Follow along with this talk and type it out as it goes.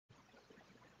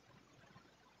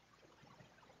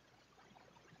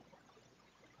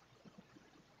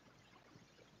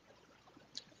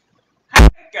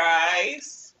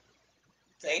guys.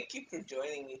 Thank you for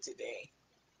joining me today.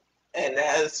 And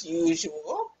as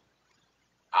usual,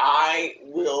 I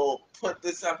will put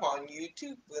this up on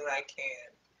YouTube when I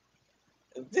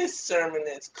can. This sermon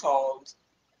is called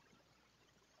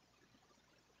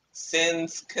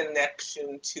Sin's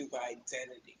Connection to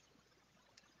Identity.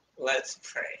 Let's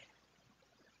pray.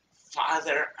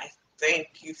 Father, I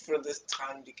thank you for this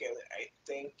time together. I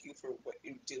thank you for what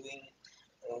you're doing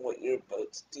and what you're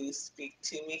about to do. Speak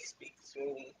to me, speak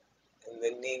through me. In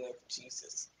the name of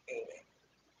Jesus, amen.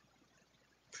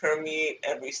 Permeate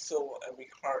every soul, every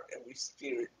heart, every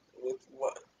spirit with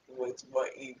what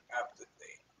you have to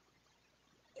say.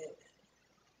 Amen.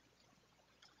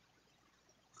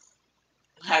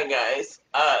 Hi guys.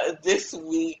 This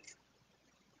week,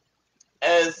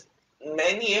 as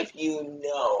many of you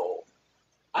know,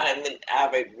 I'm an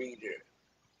avid reader.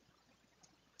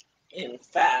 In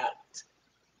fact,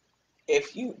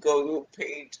 if you go to a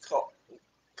page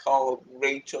called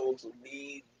Rachel's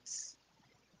Reads,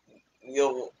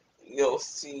 you'll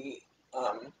see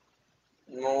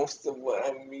most of what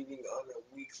I'm reading on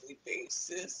a weekly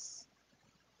basis.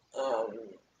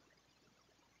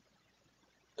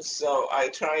 So I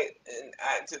try and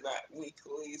add to that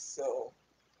weekly. So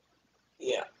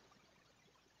yeah.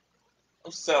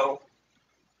 So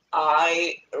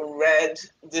I read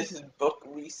this book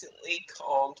recently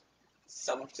called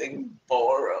Something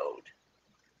Borrowed,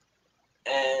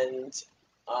 and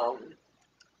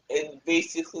it's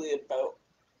basically about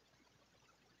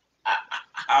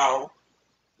how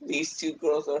these two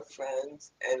girls are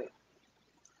friends,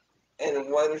 and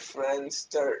one friend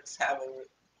starts having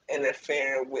an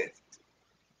affair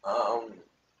um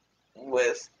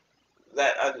with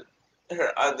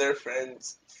her other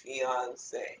friend's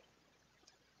fiance.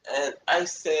 And I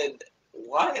said,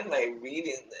 why am I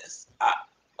reading this?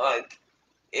 Like,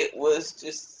 it was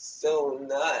just so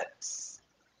nuts.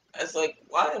 I was like,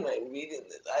 why am I reading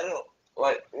this? I don't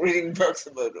like reading books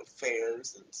about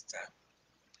affairs and stuff.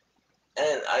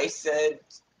 And I said,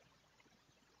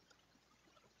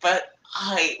 but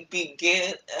I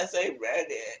began as I read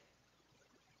it,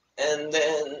 and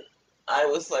then I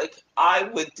was like, I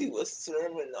would do a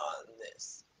sermon on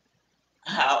this.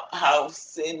 How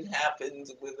sin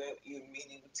happens without you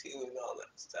meaning to and all that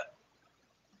stuff.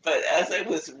 But as I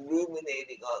was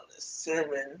ruminating on this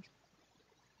sermon,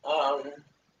 um,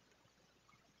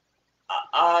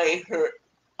 I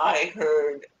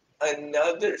heard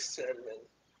another sermon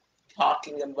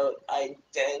talking about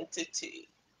identity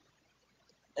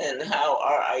and how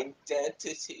our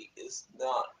identity is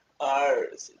not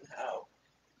ours and how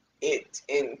it's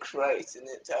in Christ and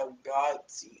it's how God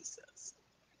sees us.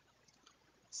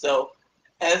 So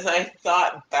as I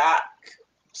thought back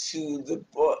to the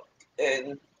book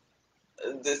and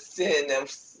the sin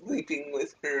of sleeping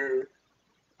with her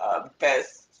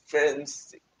best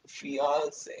friend's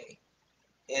fiance,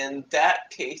 in that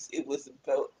case it was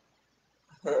about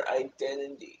her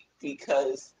identity,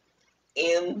 because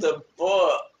in the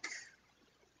book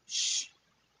she,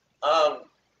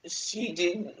 she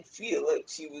didn't feel like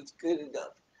she was good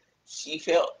enough. She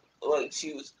felt like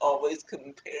she was always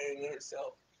comparing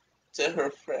herself to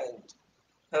her friend.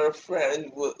 Her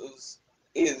friend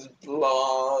is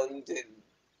blonde and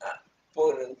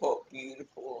quote unquote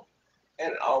beautiful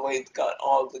and always got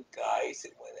all the guys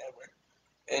and whatever.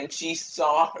 And she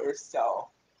saw herself,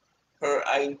 her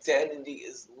identity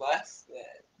is less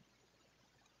than.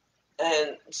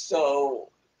 And so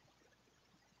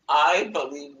I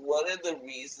believe one of the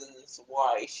reasons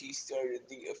why she started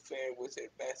the affair with her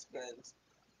best friend's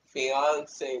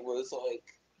fiance was like,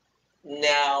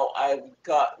 now I've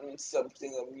gotten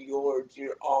something of yours.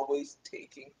 You're always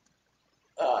taking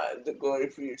the glory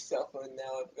for yourself, and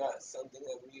now I've got something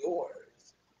of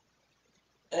yours.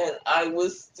 And I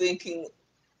was thinking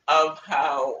of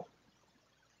how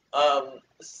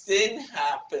sin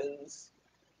happens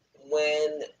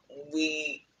when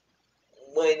we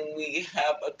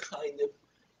have a kind of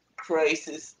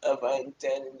crisis of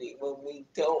identity, when we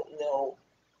don't know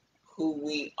who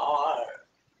we are,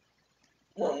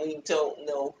 when we don't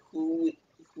know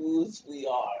whose we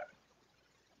are.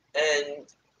 And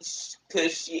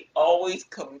because she always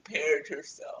compared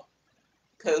herself,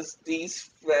 because these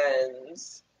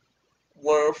friends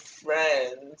were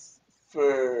friends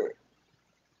for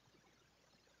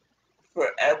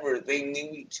forever. They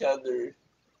knew each other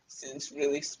since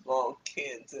really small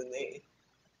kids, and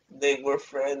they were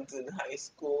friends in high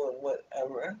school and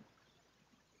whatever.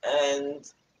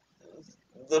 And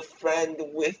the friend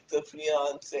with the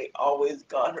fiance always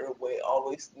got her way,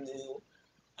 always knew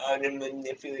how to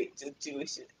manipulate the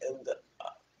situation,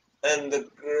 and the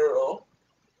girl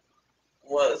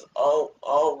was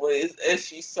always, as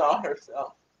she saw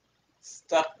herself,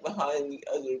 stuck behind the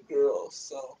other girls.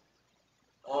 So,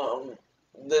 um,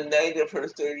 the night of her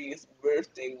 30th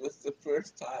birthday was the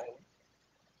first time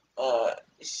uh,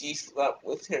 she slept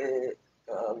with her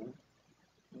um,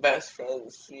 best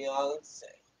friend's fiance.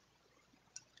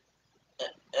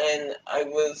 And I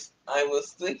was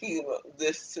thinking about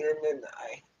this sermon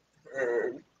I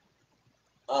heard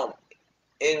um,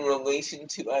 in relation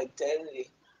to identity,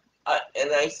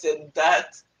 and I said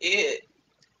that's it.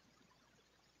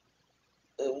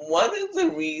 One of the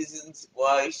reasons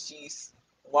why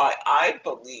I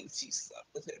believe she slept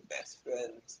with her best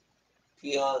friend's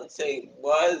fiance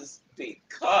was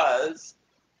because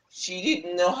she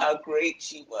didn't know how great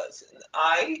she was, and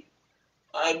I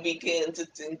began to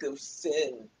think of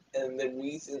sin and the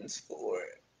reasons for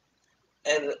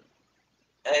it,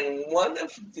 and one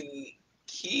of the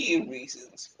key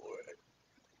reasons for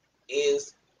it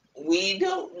is we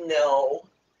don't know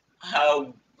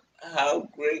how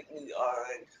great we are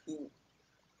and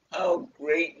how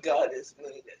great God has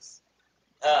made us.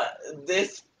 Uh,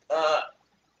 this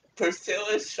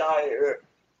Priscilla Shire,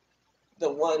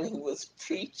 the one who was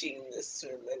preaching this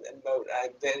sermon about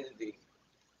identity,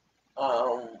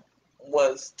 um,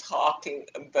 was talking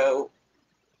about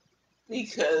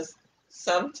because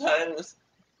sometimes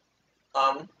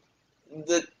um,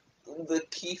 the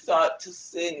key thought to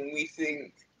sin, we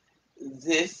think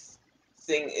this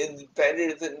thing is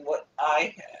better than what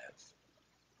I have.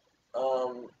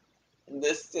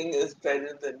 This thing is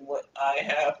better than what I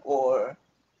have, or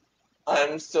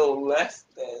I'm so less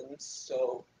than,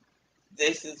 so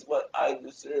this is what I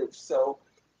deserve. So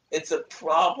it's a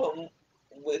problem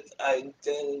with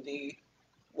identity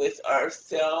with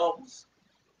ourselves,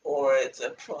 or it's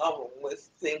a problem with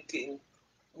thinking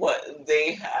what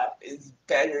they have is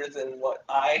better than what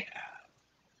I have.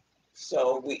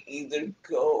 So we either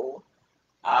go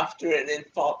after it and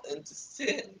fall into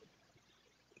sin.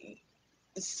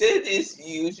 Sin is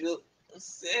usual.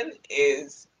 Sin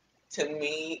is, to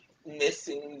me,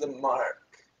 missing the mark.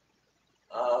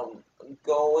 Um,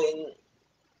 going,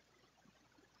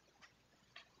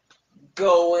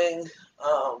 going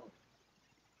um,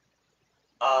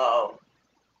 um,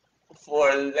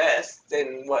 for less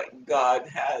than what God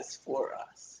has for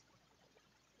us.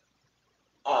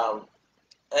 Um,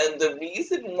 and the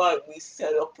reason why we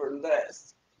settle for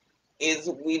less is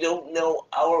we don't know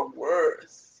our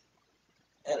worth.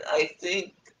 And I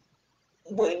think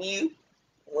when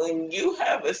you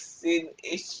have a sin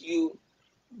issue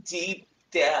deep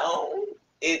down,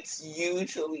 it's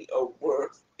usually a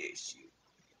worth issue.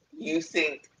 You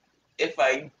think, if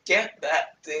I get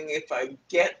that thing, if I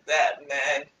get that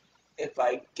man, if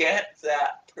I get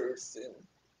that person,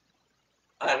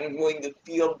 I'm going to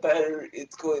feel better,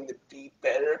 it's going to be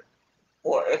better.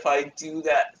 Or if I do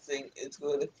that thing, it's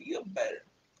going to feel better.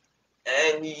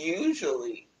 And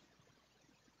usually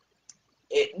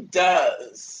it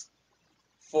does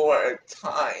for a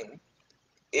time.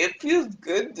 It feels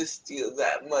good to steal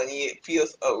that money. It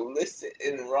feels illicit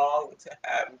and wrong to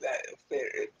have that affair.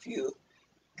 It feels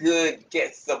good,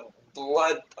 get some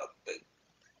blood pumping.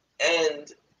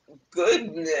 And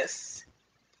goodness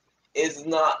is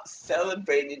not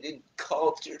celebrated in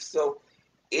culture. So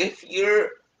if you're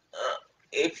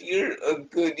a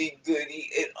goody goody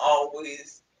and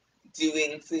always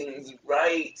doing things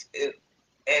right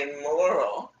and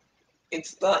moral,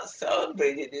 it's not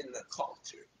celebrated in the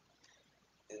culture.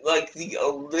 Like the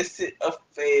illicit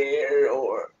affair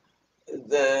or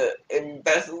the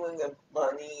embezzling of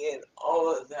money and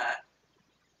all of that,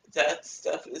 that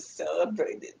stuff is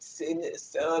celebrated. Sin is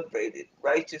celebrated.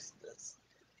 Righteousness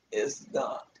is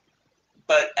not.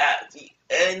 But at the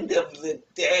end of the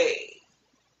day,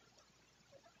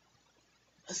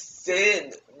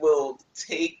 sin will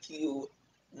take you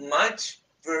much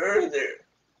further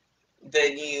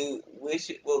than you wish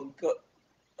it will go,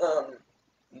 um,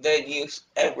 than you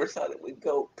ever thought it would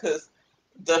go. Because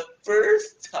the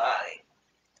first time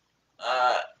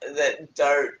uh, that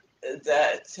Dart,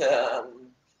 that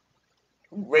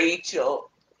Rachel,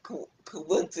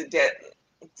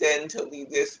 coincidentally,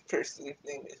 this person's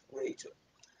name is Rachel.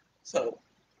 So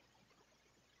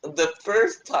the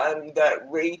first time that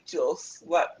Rachel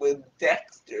slept with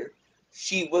Dexter,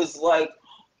 she was like,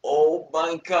 "Oh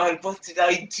my God, what did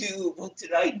I do? What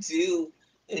did I do?"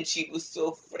 And she was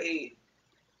so afraid.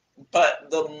 But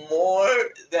the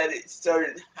more that it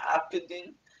started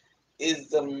happening, is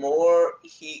the more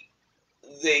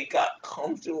they got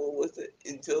comfortable with it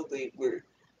until they were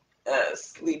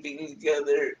sleeping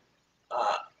together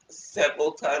uh,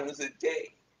 several times a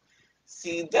day.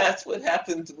 See, that's what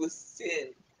happens with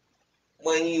sin.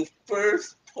 when you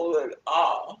first pull it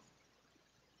off,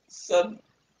 some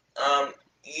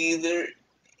either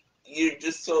you're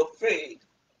just so afraid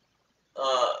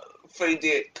to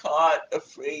get caught,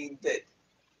 afraid that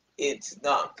it's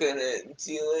not gonna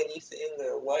do anything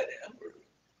or whatever.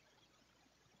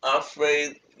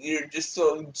 Afraid you're just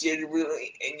so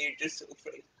jittery and you're just so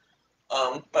afraid.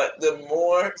 But the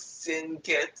more sin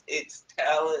gets its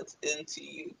talents into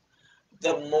you,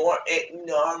 the more it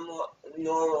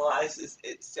normalizes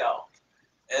itself.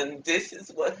 And this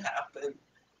is what happened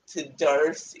to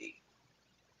Darcy.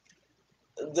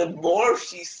 The more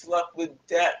she slept with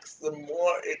Dex, the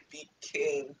more it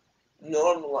became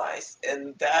normalized.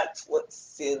 And that's what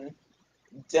sin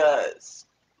does.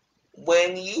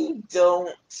 When you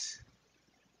don't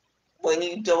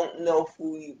know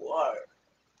who you are,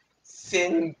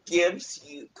 sin gives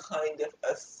you kind of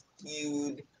a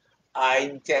skewed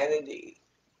identity.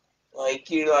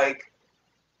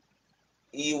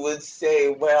 You would say,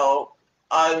 well,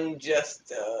 I'm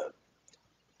just a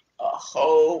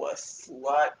hoe, a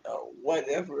slut, or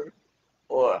whatever,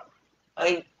 or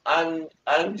I'm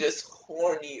just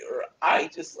horny, or I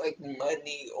just like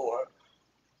money, or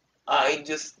I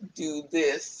just do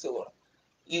this, or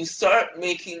you start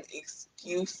making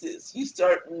excuses. You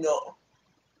start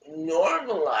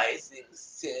normalizing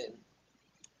sin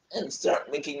and start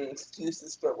making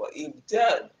excuses for what you've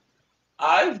done.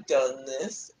 I've done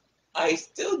this. I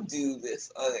still do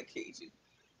this on occasion.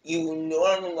 You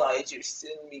normalize your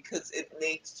sin because it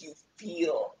makes you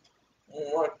feel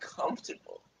more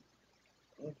comfortable.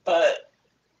 But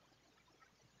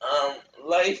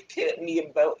life can't be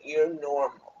about your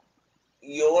normal.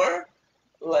 Your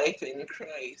life in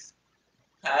Christ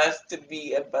has to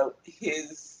be about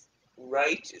His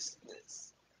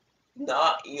righteousness,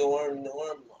 not your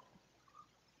normal.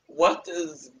 What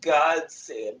does God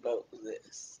say about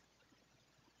this?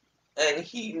 And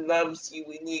He loves you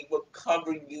and He will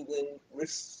cover you and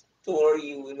restore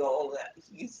you and all that.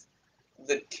 He's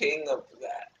the King of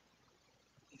that.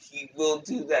 He will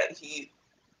do that.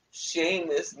 Shame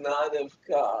is not of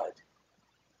God.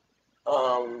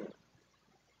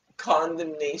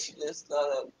 Condemnation is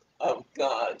not of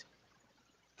God.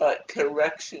 But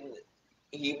correction,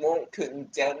 He won't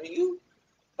condemn you,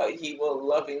 but He will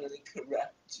lovingly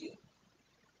correct you.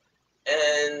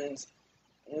 And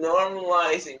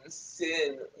normalizing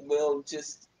sin will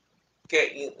just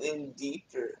get you in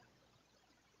deeper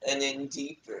and in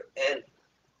deeper. And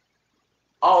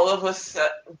all of a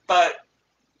sudden, but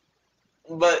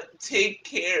take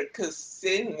care, because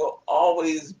sin will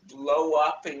always blow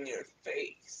up in your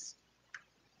face.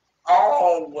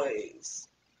 Always.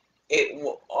 It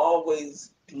will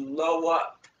always blow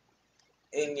up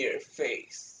in your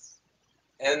face.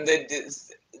 And the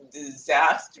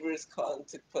disastrous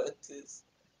consequences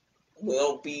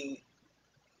will be,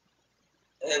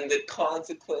 and the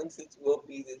consequences will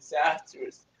be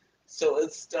disastrous. So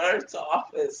it starts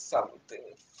off as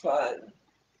something fun,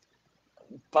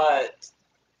 but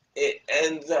it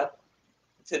ends up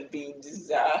to be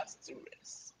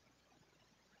disastrous.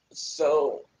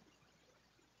 So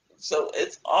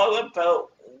it's all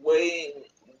about weighing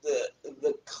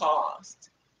the cost.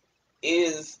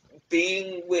 Is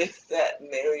being with that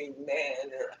married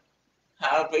man, or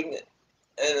having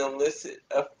an illicit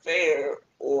affair,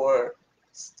 or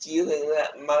stealing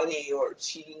that money, or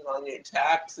cheating on your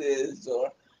taxes,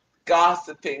 or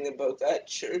gossiping about that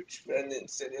church friend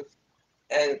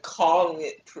and calling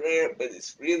it prayer, but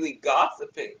it's really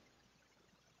gossiping.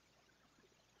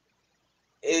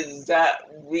 Is that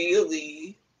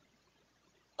really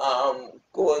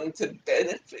going to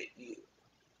benefit you?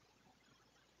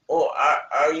 Or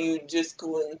are you just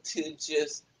going to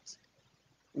just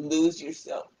lose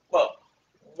yourself? Well,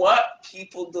 what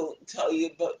people don't tell you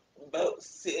about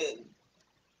sin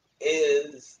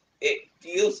is it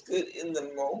feels good in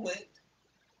the moment,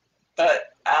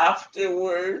 but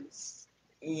afterwards,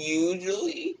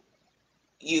 usually,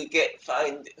 you get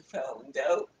found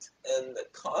out, and the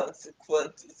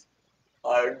consequences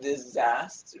are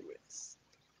disastrous.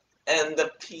 And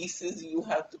the pieces you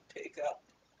have to pick up,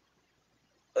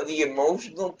 the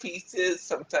emotional pieces,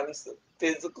 sometimes the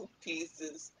physical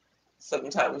pieces,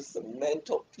 sometimes the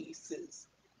mental pieces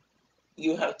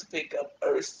you have to pick up,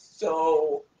 are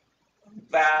so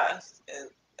vast, and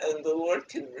the Lord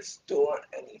can restore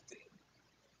anything.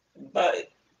 But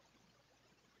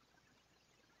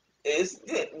isn't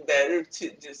it better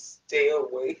to just stay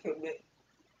away from it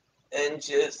and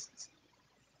just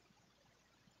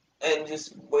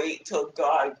wait till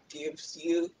God gives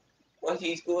you what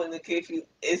He's going to give you?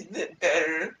 Isn't it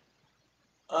better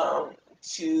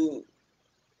to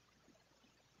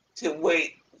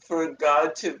wait for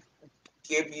God to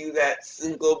give you that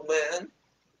single man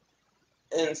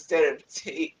instead of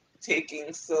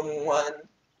taking someone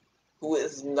who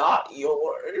is not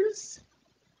yours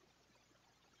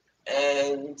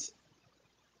and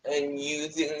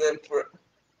using them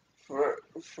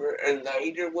for a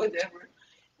night or whatever.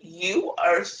 You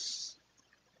are.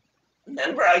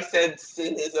 Remember, I said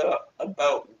sin is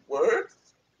about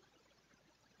worth.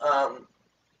 Um,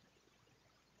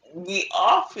 we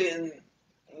often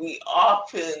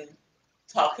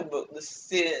talk about the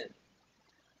sin,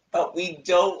 but we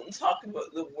don't talk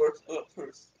about the worth of a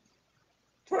person.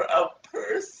 For a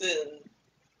person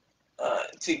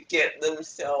to get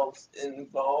themselves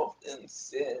involved in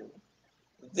sin,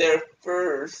 they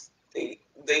first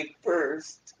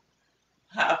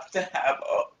have to have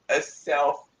a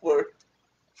self-worth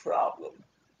problem.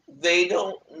 They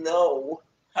don't know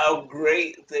how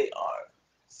great they are,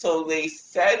 so they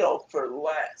settle for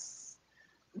less.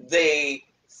 They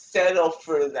settle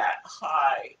for that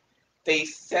high. They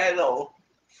settle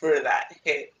for that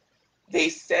hit. They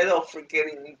settle for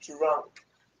getting drunk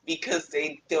because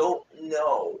they don't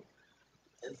know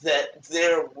that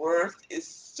their worth is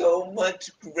so much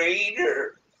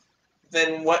greater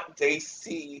than what they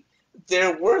see.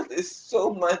 Their worth is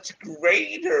so much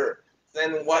greater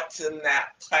than what's in that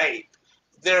pipe.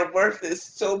 Their worth is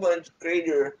so much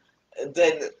greater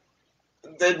than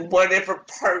whatever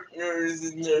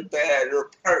partners in their bed or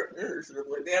partners or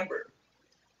whatever.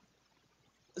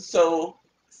 So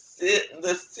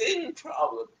the sin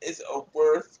problem is a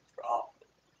worth problem.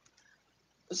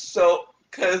 So,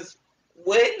 because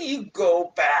when you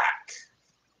go back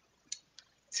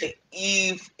to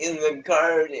Eve in the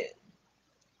garden,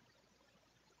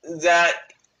 that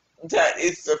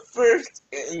is the first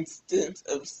instance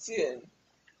of sin.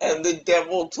 And the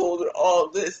devil told her all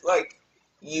this, like,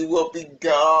 you will be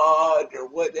God or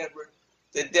whatever.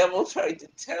 The devil tried to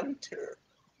tempt her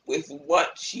with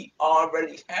what she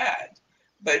already had.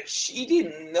 But she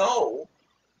didn't know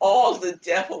all the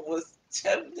devil was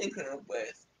tempting her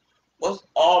with was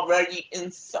already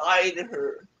inside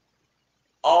her.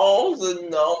 All the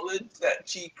knowledge that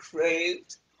she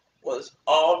craved was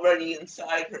already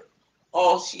inside her.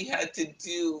 All she had to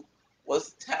do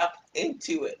was tap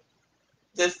into it.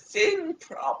 The sin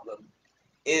problem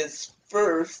is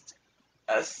first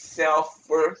a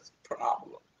self-worth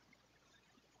problem.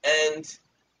 And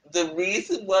the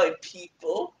reason why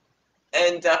people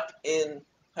end up in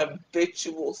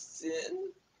habitual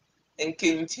sin and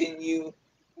continue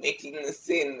making the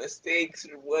same mistakes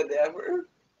or whatever,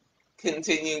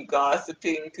 continue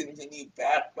gossiping, continue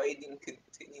backbiting,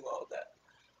 continue all that.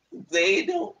 They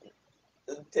don't,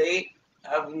 they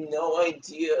have no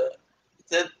idea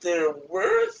that they're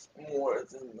worth more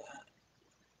than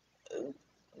that.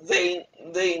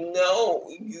 They know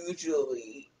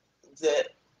usually that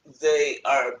they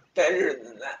are better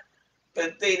than that,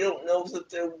 but they don't know that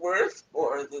they're worth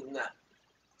more than that.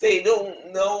 They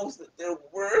don't know that they're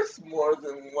worth more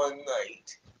than one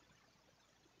night.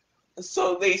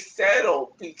 So they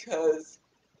settle because,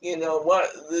 you know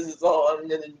what, this is all I'm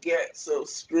gonna get, so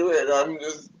screw it, I'm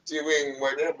just doing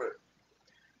whatever.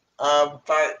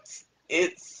 But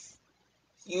it's,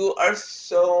 you are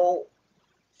so,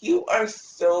 you are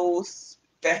so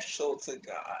special to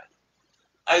God.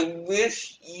 I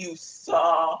wish you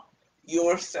saw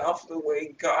yourself the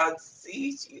way God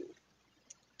sees you,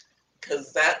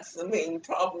 because that's the main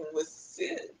problem with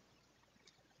sin.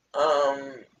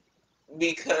 Um,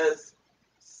 because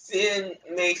sin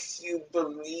makes you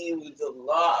believe the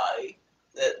lie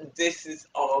that this is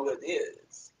all it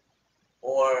is.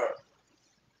 Or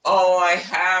all I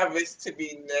have is to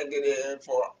be negative,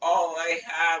 or all I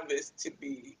have is to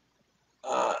be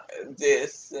uh,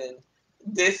 this, and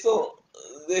this'll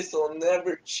this'll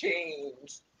never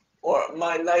change, or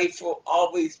my life will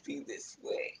always be this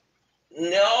way.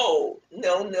 No,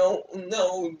 no, no,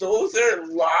 no. Those are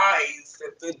lies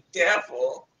that the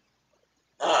devil,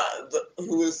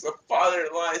 who is the father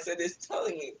of lies, that is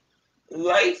telling you.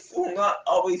 Life will not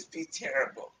always be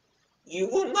terrible. You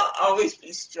will not always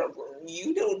be struggling.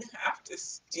 You don't have to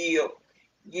steal.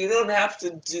 You don't have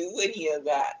to do any of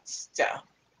that stuff.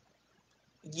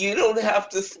 You don't have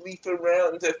to sleep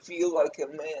around to feel like a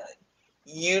man.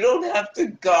 You don't have to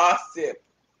gossip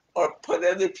or put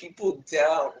other people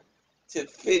down to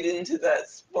fit into that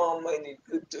small-minded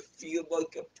group to feel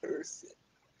like a person.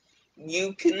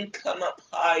 You can come up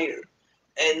higher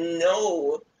and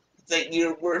know that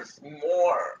you're worth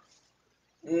more.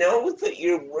 Know that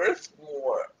you're worth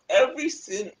more. Every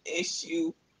sin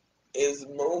issue is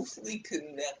mostly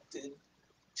connected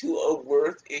to a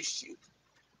worth issue.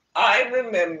 I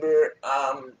remember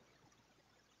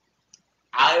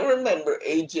I remember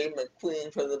AJ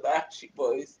McQueen from the Backstreet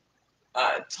Boys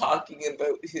talking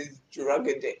about his drug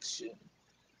addiction.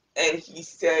 And he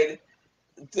said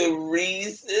the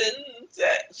reason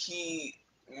that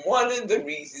one of the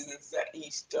reasons that he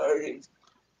started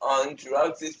on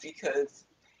drugs is because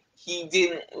he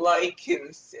didn't like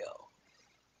himself.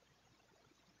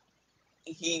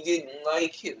 He didn't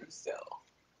like himself.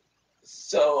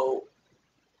 So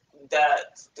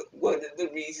that's one of the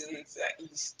reasons that he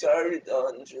started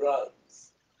on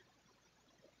drugs.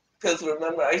 Because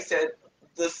remember, I said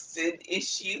the sin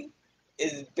issue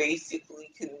is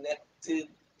basically connected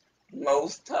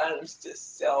most times to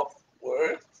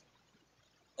self-worth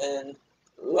and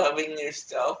loving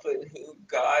yourself and who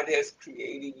God has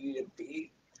created you to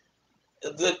be.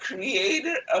 The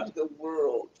creator of the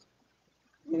world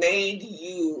made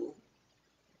you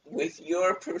with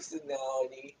your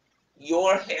personality,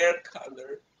 your hair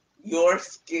color, your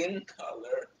skin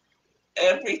color,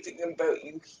 everything about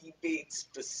you he made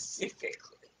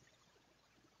specifically.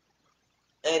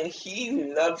 And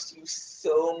he loves you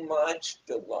so much,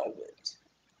 beloved.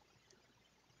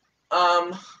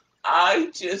 Um, I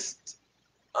just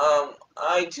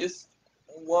I just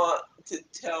want to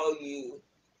tell you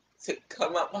to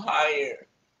come up higher.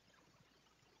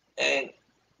 And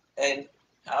and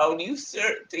how do you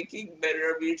start thinking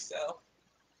better of yourself?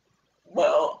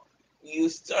 Well, you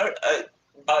start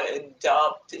by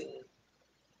adopting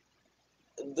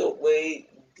the way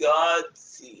God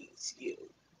sees you,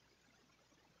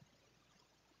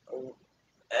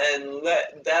 and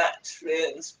let that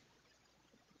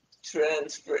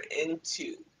transfer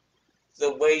into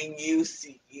the way you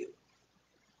see you.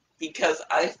 Because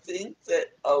I think that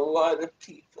a lot of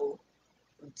people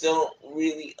don't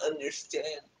really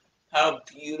understand how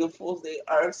beautiful they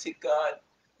are to God.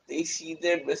 They see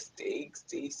their mistakes,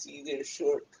 they see their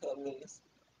shortcomings,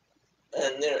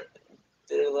 and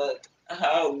they're like,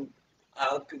 how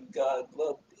could God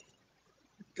love me?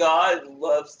 God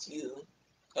loves you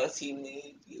because he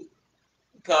made you.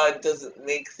 God doesn't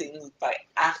make things by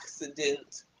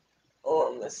accident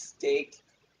or mistake.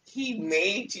 He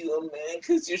made you a man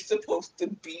because you're supposed to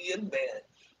be a man.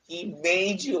 He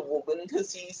made you a woman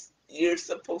because you're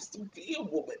supposed to be a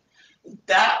woman.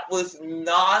 That was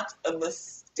not a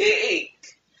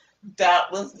mistake.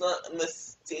 That was not a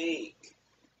mistake.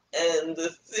 And the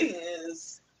thing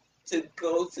is to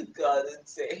go to God and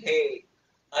say, hey,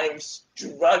 I'm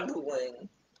struggling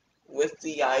with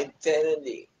the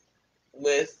identity,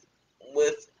 with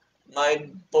with my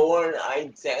born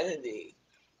identity.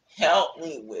 Help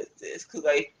me with this because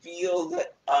I feel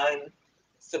that I'm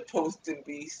supposed to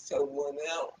be someone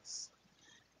else.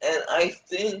 And I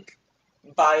think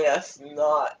by us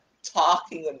not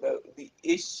talking about the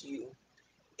issue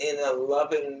in a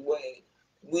loving way,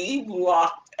 we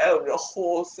blocked out a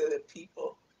whole set of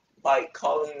people by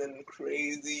calling them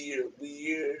crazy or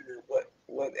weird or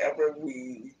whatever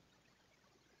we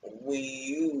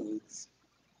use.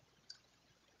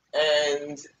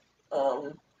 And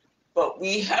but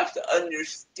we have to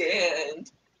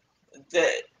understand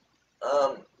that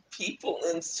people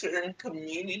in certain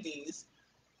communities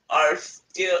are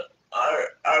still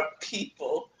are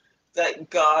people that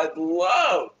God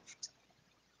loved.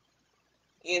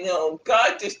 You know,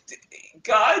 God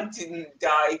didn't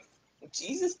die.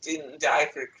 Jesus didn't die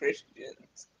for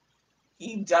Christians.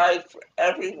 He died for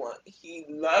everyone. He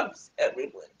loves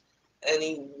everyone, and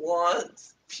he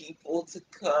wants people to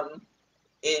come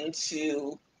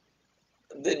into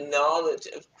the knowledge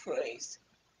of Christ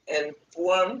and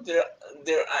form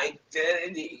their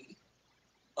identity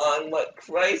on what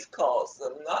Christ calls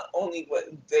them, not only what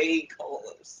they call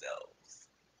themselves,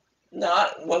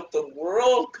 not what the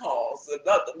world calls them,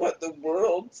 not what the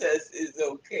world says is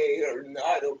okay or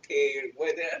not okay or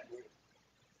whatever,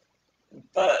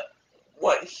 but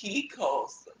what he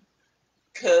calls them.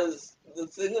 Because the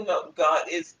thing about God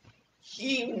is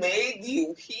he made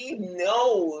you, he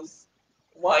knows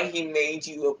why he made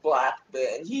you a black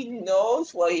man. He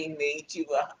knows why he made you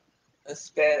a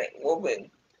Hispanic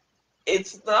woman.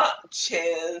 It's not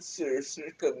chance or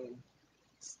circumstance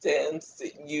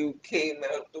that you came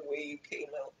out the way you came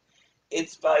out.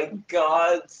 It's by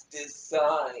God's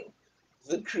design.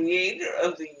 The creator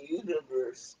of the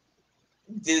universe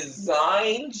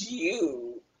designed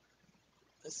you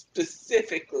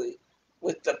specifically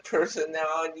with the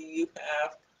personality you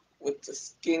have, with the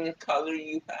skin color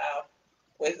you have,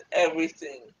 with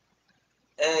everything.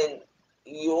 And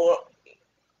you're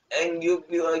and you'll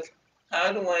be like,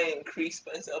 how do I increase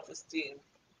my self-esteem?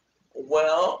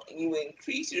 Well, you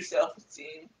increase your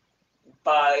self-esteem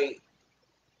by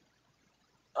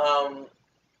um,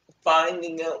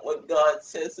 finding out what God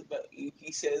says about you.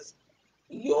 He says,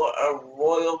 You're a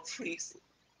royal priesthood,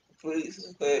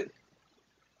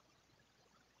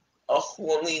 a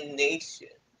holy nation,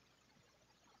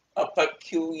 a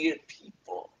peculiar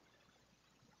people.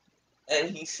 And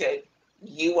he said,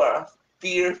 you are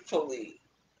fearfully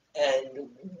and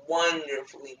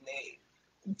wonderfully made.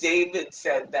 David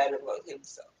said that about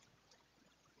himself.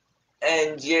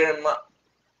 And Jeremiah,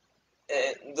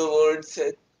 and the Lord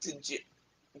said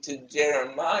to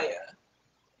Jeremiah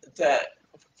that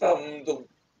from the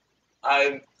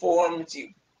I formed you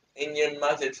in your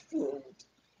mother's womb.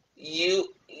 You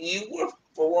were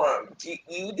formed.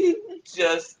 You didn't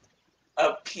just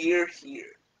appear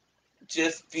here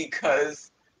just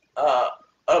because a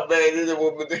man and a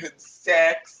woman had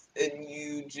sex and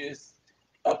you just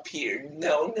appeared.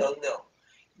 No, no, no.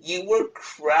 You were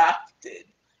crafted.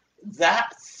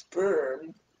 That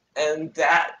sperm and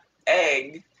that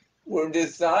egg were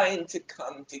designed to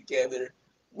come together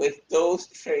with those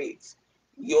traits: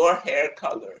 your hair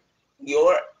color,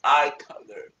 your eye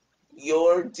color,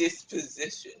 your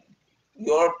disposition,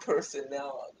 your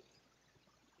personality.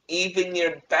 Even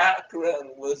your background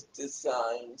was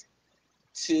designed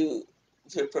to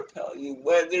propel you,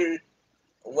 whether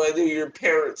your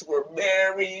parents were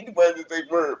married, whether they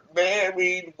weren't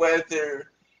married, whether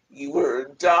you were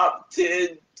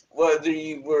adopted, whether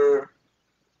you're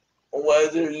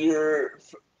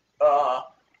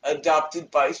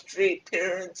adopted by straight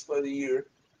parents, whether you're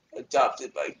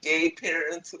adopted by gay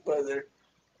parents,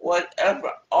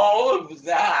 whatever, all of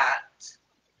that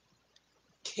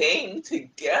came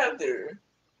together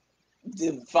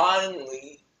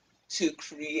divinely to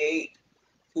create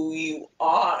who you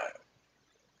are.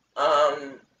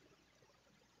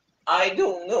 I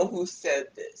don't know who said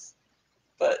this,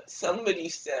 but somebody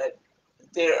said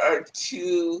there are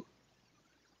two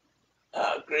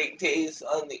great days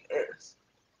on the earth.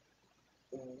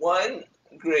 One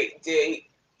great day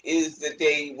is the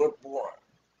day you were born.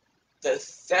 The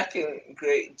second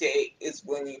great day is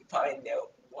when you find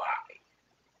out why.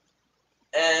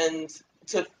 And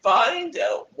to find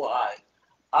out why,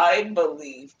 I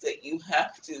believe that you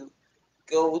have to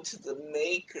go to the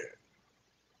Maker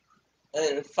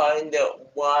and find out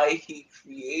why he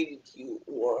created you.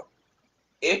 Or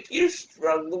if you're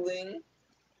struggling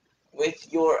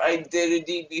with your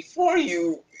identity before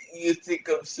you think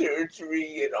of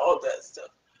surgery and all that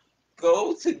stuff,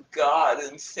 go to God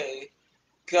and say,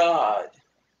 God,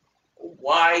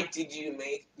 why did you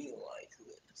make me like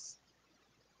this?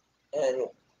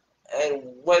 And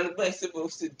what am I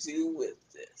supposed to do with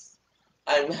this?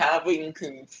 I'm having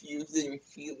confusing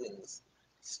feelings.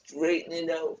 Straighten it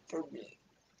out for me.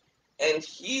 And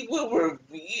he will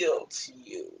reveal to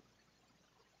you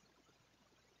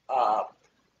uh,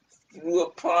 through a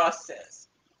process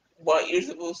what you're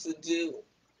supposed to do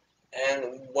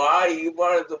and why you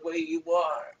are the way you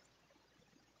are.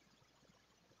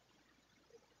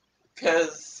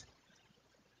 Because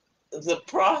the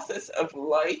process of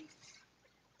life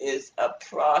is a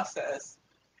process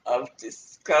of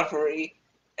discovery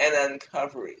and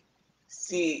uncovery.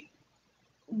 See,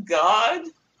 God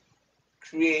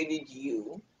created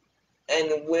you,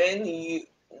 and when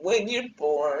you're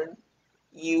born,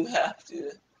 you have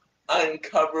to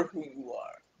uncover who you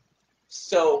are.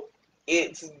 So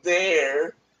it's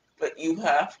there, but you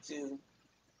have to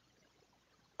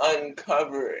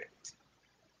uncover it.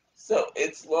 So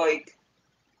it's like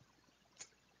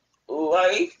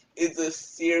life is a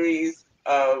series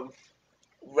of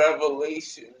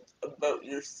revelations about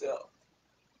yourself.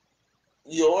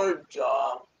 Your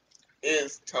job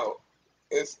is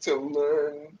to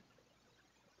learn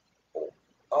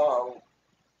um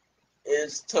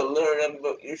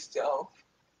about yourself,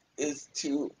 is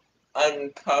to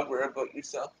uncover about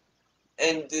yourself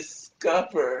and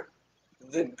discover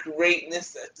the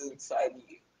greatness that's inside of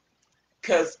you.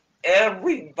 Because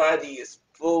everybody is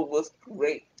full with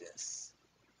greatness.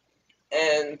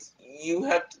 And you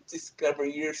have to discover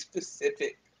your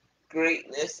specific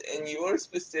greatness, and your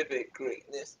specific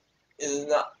greatness is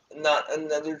not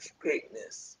another's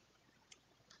greatness.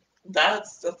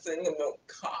 That's the thing about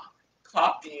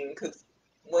copying, because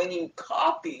when you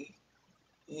copy,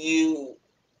 you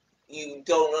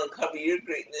don't uncover your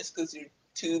greatness because you're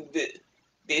too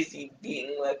busy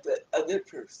being like that other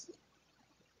person.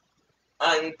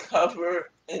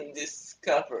 Uncover and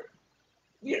discover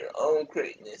your own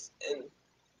greatness, and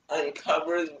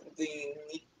uncover the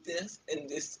uniqueness and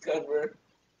discover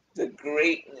the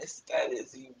greatness that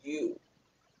is in you,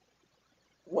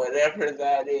 whatever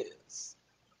that is.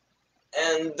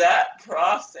 And that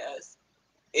process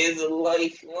is a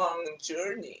lifelong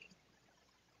journey.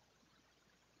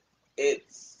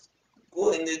 It's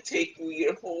going to take you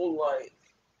your whole life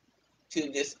to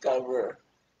discover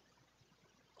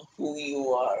who you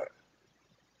are,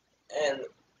 and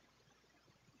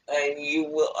you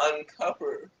will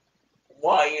uncover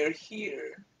why you're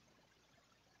here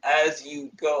as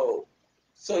you go.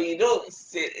 So you don't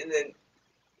sit in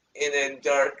a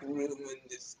dark room and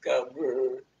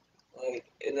discover, like,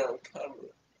 and uncover.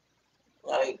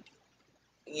 Like,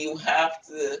 you have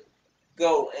to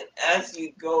go, and as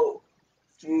you go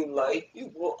through life,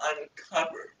 you will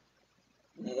uncover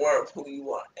more of who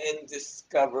you are and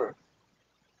discover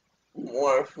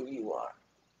more of who you are.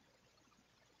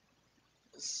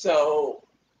 So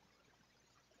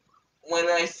when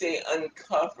I say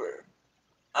uncover,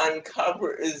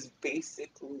 uncover is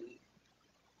basically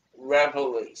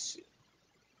revelation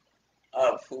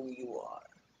of who you are.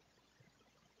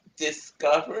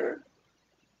 Discover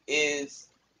is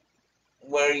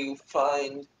where you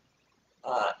find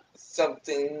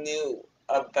something new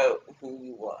about who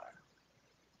you are.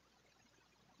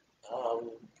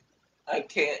 Um, I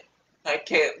can't I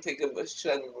can't think of a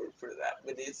Shun word for that,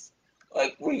 but it's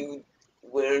like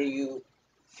where you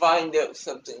find out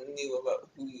something new about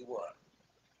who you are.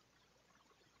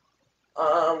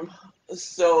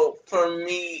 So for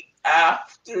me,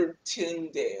 after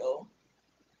Tyndale,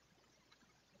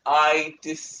 I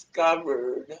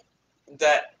discovered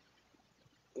that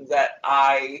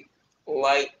I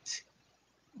liked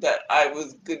that I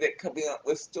was good at coming up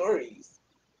with stories,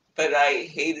 but I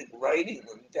hated writing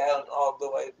them down.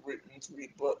 Although I'd written 3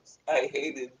 books, I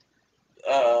hated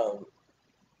um,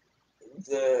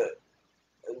 the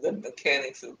the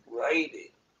mechanics of writing.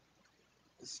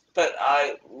 But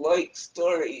I like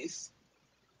stories,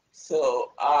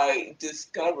 so I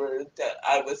discovered that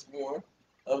I was more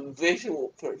a visual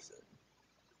person.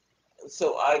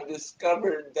 So I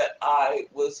discovered that I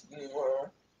was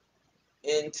more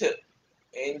into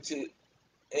into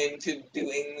into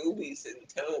doing movies and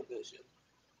television.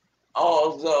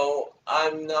 Although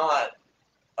I'm not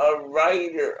a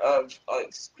writer of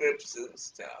like scripts and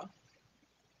stuff,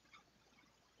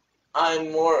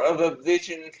 I'm more of a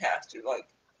vision caster. Like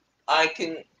I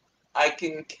can I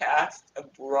can cast a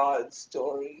broad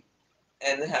story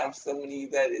and have somebody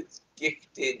that is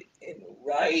gifted in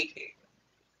writing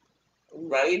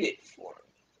write it for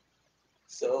me.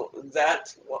 So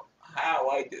that's how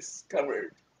I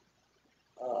discovered.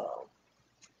 Um,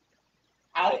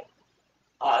 I,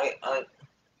 I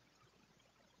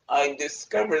I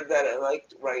discovered that I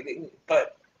liked writing,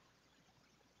 but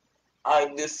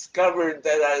I discovered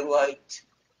that I liked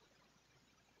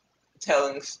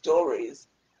telling stories,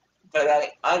 but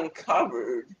I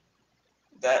uncovered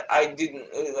that I didn't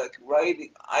really like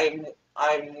writing.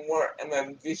 I'm more am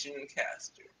a vision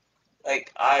caster.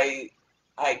 Like I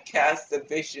cast the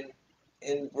vision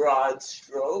in broad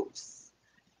strokes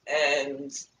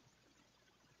and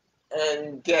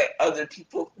get other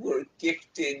people who are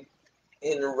gifted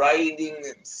in writing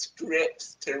and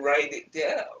scripts to write it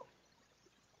down.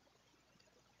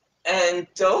 And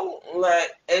don't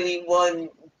let anyone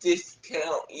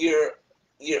discount your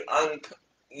your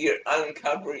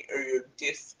uncovering or your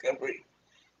discovery,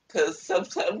 because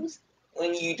sometimes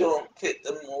when you don't fit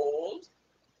the mold,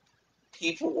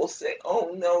 people will say,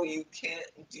 "Oh no, you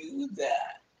can't do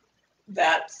that.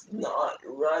 That's not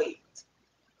right."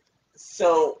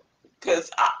 So, because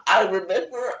I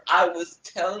remember I was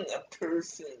telling a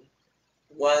person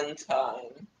one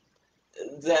time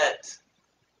that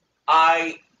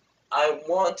I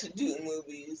want to do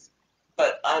movies,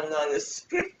 but I'm not a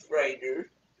script writer.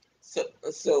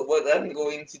 So what I'm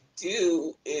going to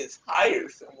do is hire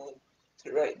someone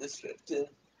to write the script,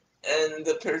 and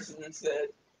the person said,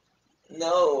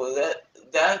 "No,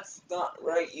 that's not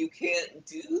right. You can't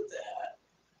do that.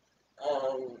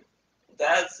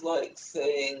 That's like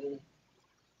saying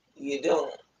you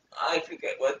don't." I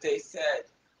forget what they said,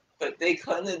 but they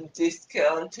kind of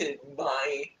discounted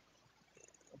my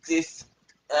dis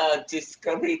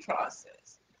discovery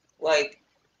process. Like,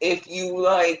 if you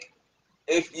like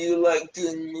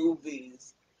doing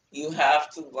movies, you have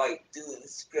to like doing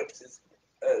scripts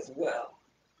as well.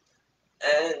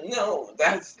 And no,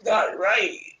 that's not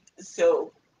right.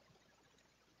 So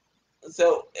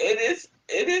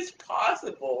it is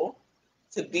possible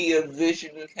to be a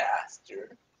vision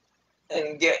caster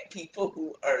and get people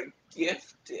who are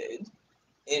gifted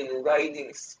in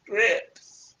writing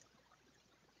scripts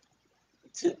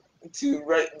to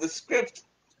write the script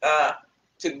uh,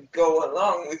 to go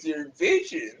along with your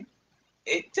vision.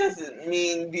 It doesn't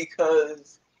mean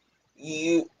because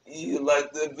you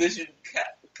like the vision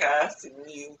cast and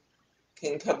you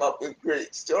can come up with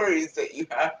great stories that you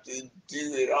have to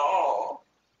do it all.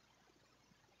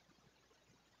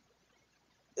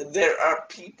 there are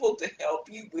people to help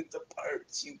you with the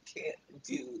parts you can't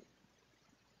do.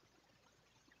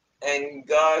 And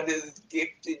God has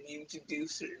gifted you to do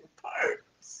certain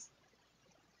parts,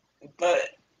 but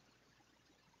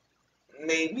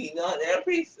maybe not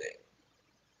everything.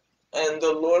 And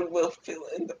the Lord will fill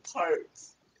in the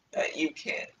parts that you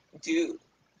can't do,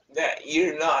 that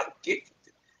you're not gifted.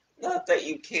 Not that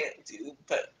you can't do,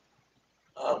 but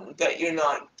that you're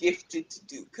not gifted to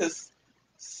do. Because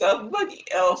somebody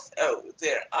else out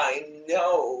there I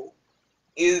know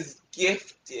is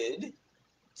gifted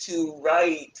to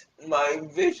write my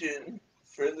vision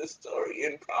for the story,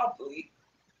 and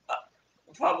uh,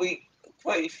 probably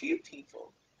quite a few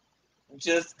people.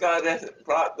 Just God hasn't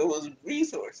brought those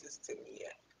resources to me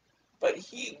yet, but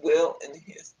He will in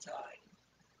His time.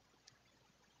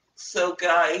 So,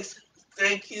 guys,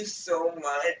 thank you so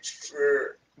much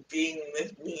for being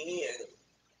with me and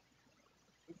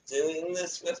doing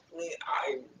this with me.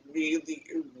 I really,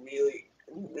 really,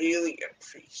 really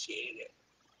appreciate it.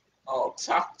 I'll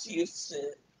talk to you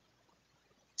soon.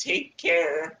 Take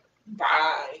care.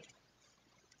 Bye.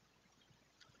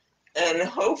 And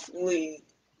hopefully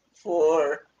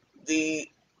for the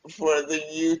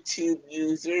YouTube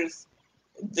users,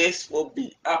 this will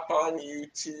be up on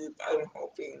YouTube. I'm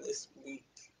hoping this week,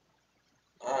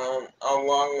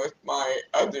 along with my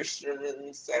other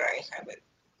sermons that I haven't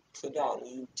put on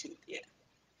YouTube yet.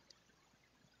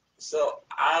 So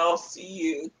I'll see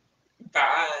you.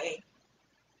 Bye.